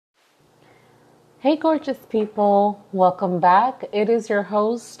Hey, gorgeous people. Welcome back. It is your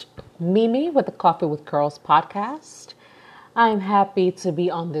host, Mimi, with the Coffee with Girls podcast. I'm happy to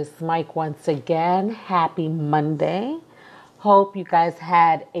be on this mic once again. Happy Monday. Hope you guys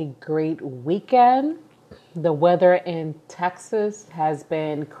had a great weekend. The weather in Texas has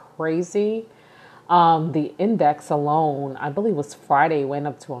been crazy. The index alone, I believe it was Friday, went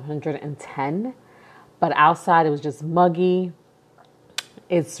up to 110. But outside, it was just muggy.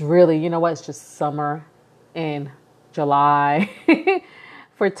 It's really, you know what? It's just summer in July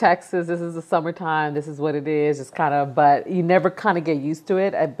for Texas. This is the summertime. This is what it is. It's kind of, but you never kind of get used to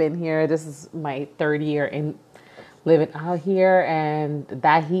it. I've been here. This is my third year in living out here, and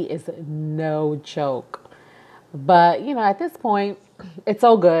that heat is no joke. But, at this point, it's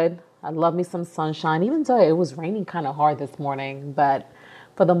all good. I love me some sunshine, even though it was raining kind of hard this morning. But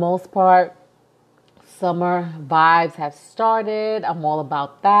for the most part, summer vibes have started. I'm all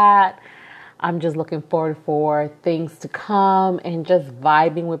about that. I'm just looking forward for things to come and just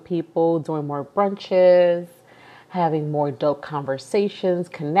vibing with people, doing more brunches, having more dope conversations,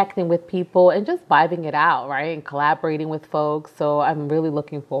 connecting with people, and just vibing it out, right? And collaborating with folks. So I'm really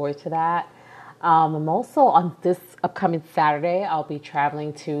looking forward to that. I'm also on this upcoming Saturday, I'll be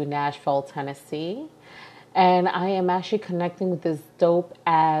traveling to Nashville, Tennessee. And I am actually connecting with this dope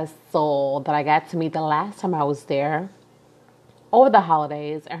ass soul that I got to meet the last time I was there over the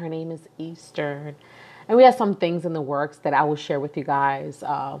holidays. And her name is Eastern. And we have some things in the works that I will share with you guys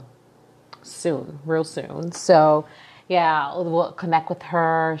soon, real soon. So yeah, we'll connect with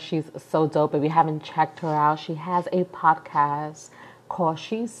her. She's so dope. If you haven't checked her out, she has a podcast called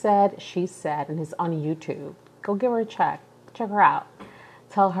She Said, and it's on YouTube. Go give her a check. Check her out.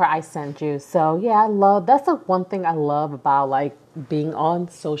 Tell her I sent you. So yeah, that's the one thing I love about like being on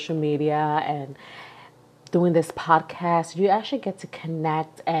social media and doing this podcast. You actually get to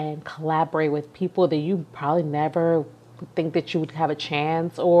connect and collaborate with people that you probably never think that you would have a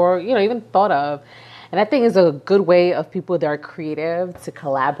chance or, even thought of. And I think it's a good way of people that are creative to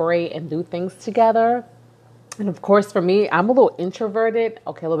collaborate and do things together. And of course, for me, I'm a little introverted.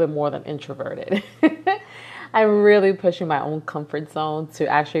 Okay, a little bit more than introverted. I'm really pushing my own comfort zone to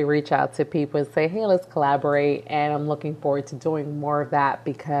actually reach out to people and say, hey, let's collaborate. And I'm looking forward to doing more of that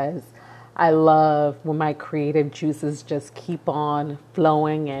because I love when my creative juices just keep on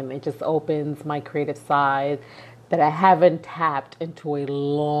flowing and it just opens my creative side that I haven't tapped into a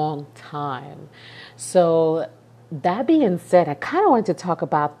long time. So that being said, I kind of wanted to talk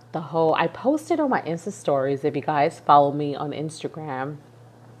about I posted on my Insta stories, if you guys follow me on Instagram,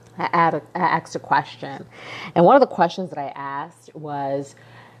 I asked a question. And one of the questions that I asked was,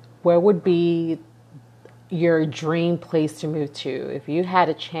 where would be your dream place to move to? If you had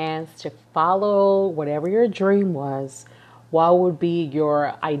a chance to follow whatever your dream was, what would be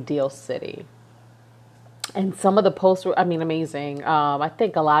your ideal city? And some of the posts were, amazing. I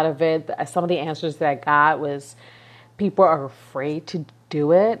think a lot of it, some of the answers that I got was people are afraid to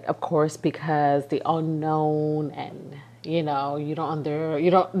do it, of course, because the unknown and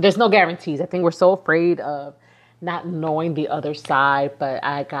there's no guarantees. I think we're so afraid of not knowing the other side, but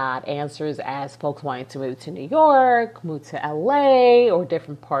I got answers as folks wanting to move to New York, move to LA, or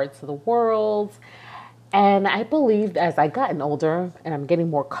different parts of the world. And I believed as I gotten older and I'm getting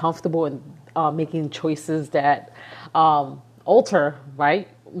more comfortable in making choices that alter, right,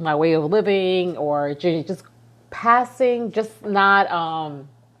 my way of living or just passing, just not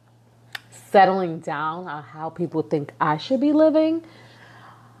settling down on how people think I should be living,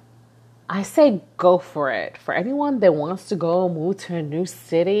 I say go for it. For anyone that wants to go move to a new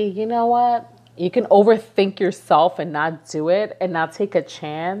city, you know what? You can overthink yourself and not do it and not take a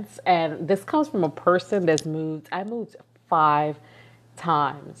chance. And this comes from a person that's moved. I moved 5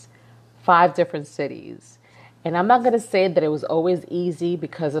 times, 5 different cities. And I'm not going to say that it was always easy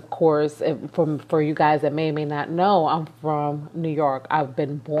because, of course, for you guys that may or may not know, I'm from New York. I've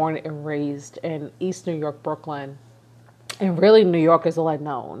been born and raised in East New York, Brooklyn. And really, New York is all I've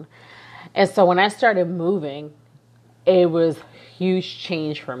known. And so when I started moving, it was huge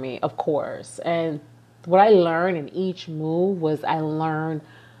change for me, of course. And what I learned in each move was I learned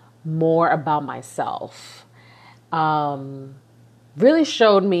more about myself. Really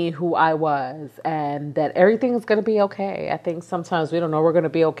showed me who I was and that everything is going to be okay. I think sometimes we don't know we're going to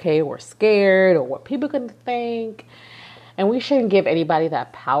be okay. We're scared or what people are going to think. And we shouldn't give anybody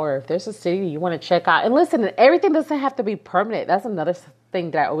that power. If there's a city you want to check out, and listen, everything doesn't have to be permanent. That's another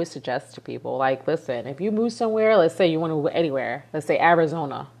thing that I always suggest to people. Like, listen, if you move somewhere, let's say you want to move anywhere, let's say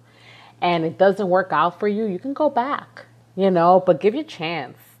Arizona, and it doesn't work out for you, you can go back, but give your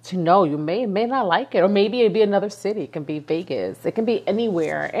chance. to know. You may not like it, or maybe it'd be another city. It can be Vegas. It can be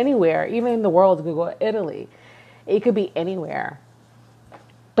anywhere, even in the world. You could go to Italy. It could be anywhere.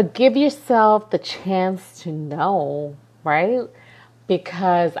 But give yourself the chance to know, right?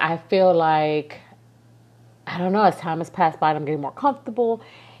 Because I feel like, I don't know, as time has passed by and I'm getting more comfortable,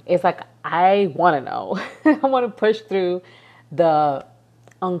 it's like I want to know. I want to push through the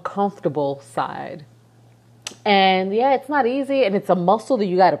uncomfortable side. And yeah, it's not easy, and it's a muscle that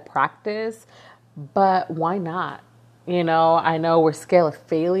you got to practice, but why not? I know we're scared of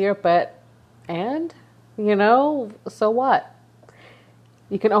failure, so what?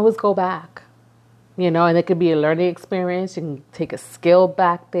 You can always go back, and it could be a learning experience. You can take a skill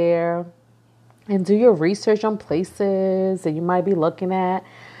back there and do your research on places that you might be looking at,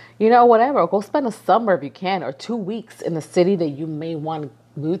 whatever. Go spend a summer if you can, or 2 weeks in the city that you may want to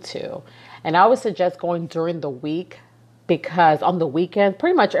move to. And I always suggest going during the week, because on the weekend,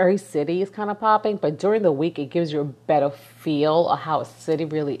 pretty much every city is kind of popping, but during the week, it gives you a better feel of how a city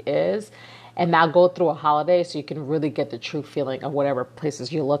really is. And now go through a holiday so you can really get the true feeling of whatever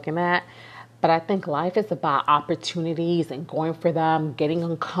places you're looking at. But I think life is about opportunities and going for them, getting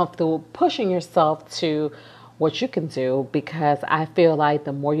uncomfortable, pushing yourself to what you can do, because I feel like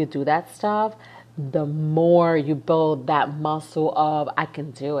the more you do that stuff, the more you build that muscle of, I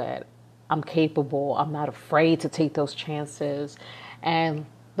can do it. I'm capable. I'm not afraid to take those chances. And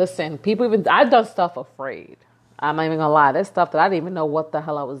listen, I've done stuff afraid. I'm not even gonna lie. There's stuff that I didn't even know what the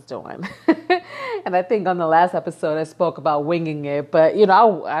hell I was doing. And I think on the last episode, I spoke about winging it. But,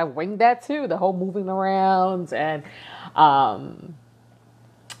 I winged that too. The whole moving around and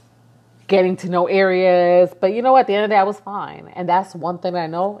getting to know areas. But at the end of the day, I was fine. And that's one thing I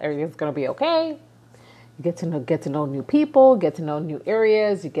know. Everything's going to be okay. You get to know new people, get to know new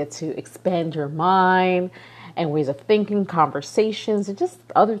areas. You get to expand your mind and ways of thinking, conversations, and just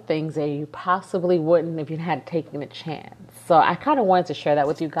other things that you possibly wouldn't if you had taken a chance. So I kind of wanted to share that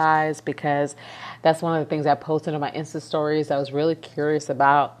with you guys, because that's one of the things I posted on my Insta stories I was really curious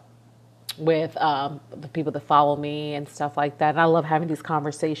about with the people that follow me and stuff like that. And I love having these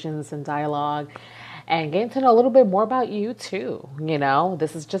conversations and dialogue and getting to know a little bit more about you too.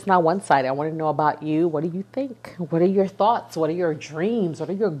 This is just not one-sided. I want to know about you. What do you think? What are your thoughts? What are your dreams? What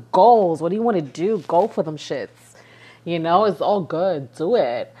are your goals? What do you want to do? Go for them shits. It's all good. Do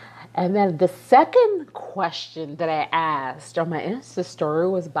it. And then the second question that I asked on my Insta story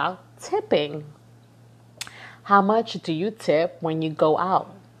was about tipping. How much do you tip when you go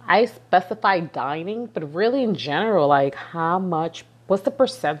out? I specified dining, but really in general, like how much, what's the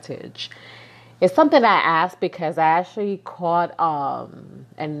percentage? It's something I asked because I actually caught,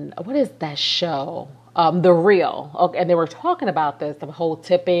 and what is that show? The Real. Okay, and they were talking about this, the whole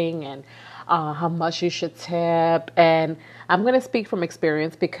tipping and how much you should tip. And I'm going to speak from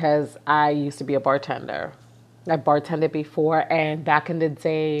experience because I used to be a bartender. I bartended before, and back in the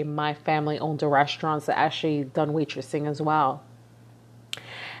day, my family owned a restaurant that actually done waitressing as well.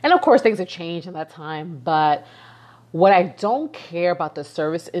 And of course, things have changed in that time, but what I don't care about the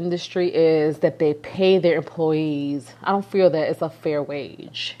service industry is that they pay their employees. I don't feel that it's a fair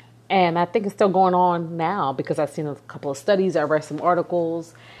wage. And I think it's still going on now because I've seen a couple of studies, I read some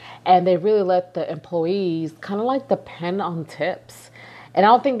articles, and they really let the employees kind of like depend on tips. And I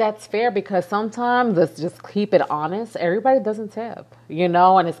don't think that's fair because sometimes, let's just keep it honest, everybody doesn't tip,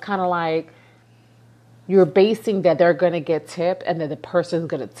 and it's kind of like you're basing that they're going to get tipped and that the person's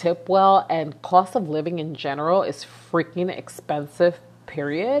going to tip well. And cost of living in general is freaking expensive,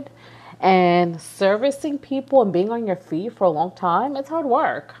 period. And servicing people and being on your feet for a long time, it's hard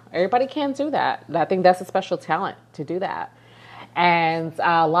work. Everybody can't do that. I think that's a special talent to do that. And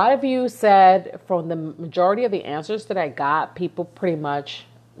a lot of you said, from the majority of the answers that I got, people pretty much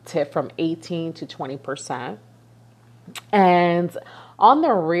tip from 18 to 20%. And on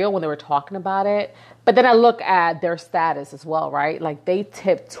the Real, when they were talking about it, but then I look at their status as well, right? Like they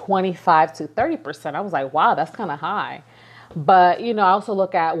tip 25 to 30%. I was like, wow, that's kind of high. But, I also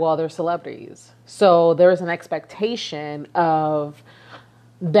look at, well, they're celebrities. So there's an expectation of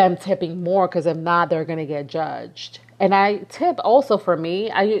them tipping more because if not, they're going to get judged. And I tip also, for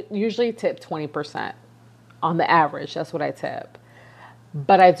me, I usually tip 20% on the average. That's what I tip.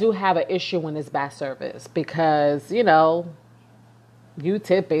 But I do have an issue when it's bad service because, you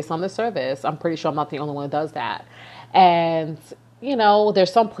tip based on the service. I'm pretty sure I'm not the only one that does that. And,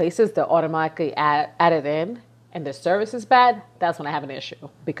 there's some places that automatically add it in and the service is bad. That's when I have an issue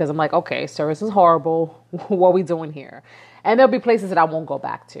because I'm like, okay, service is horrible. What are we doing here? And there'll be places that I won't go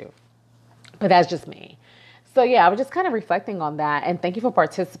back to. But that's just me. So yeah, I was just kind of reflecting on that, and thank you for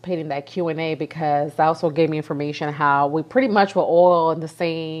participating in that Q&A, because that also gave me information how we pretty much were all in the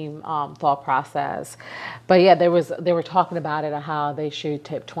same thought process. But yeah, they were talking about it and how they should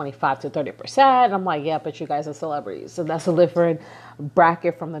tip 25 to 30%. I'm like, yeah, but you guys are celebrities, so that's a different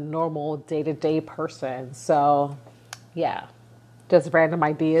bracket from the normal day-to-day person. So yeah, just random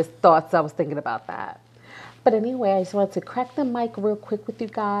ideas, thoughts. I was thinking about that. But anyway, I just wanted to crack the mic real quick with you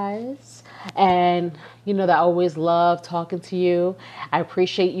guys. And you know that I always love talking to you. I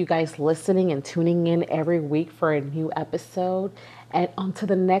appreciate you guys listening and tuning in every week for a new episode. And on to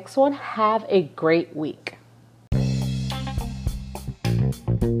the next one. Have a great week.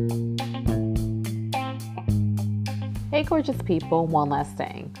 Hey, gorgeous people. One last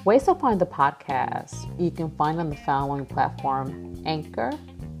thing. Ways to find the podcast. You can find on the following platform: Anchor,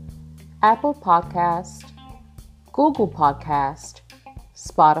 Apple Podcast, Google Podcast,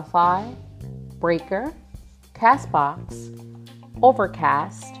 Spotify, Breaker, Castbox,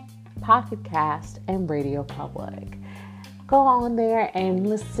 Overcast, Pocket Cast, and Radio Public. Go on there and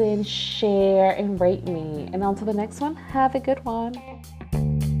listen, share, and rate me. And on to the next one. Have a good one.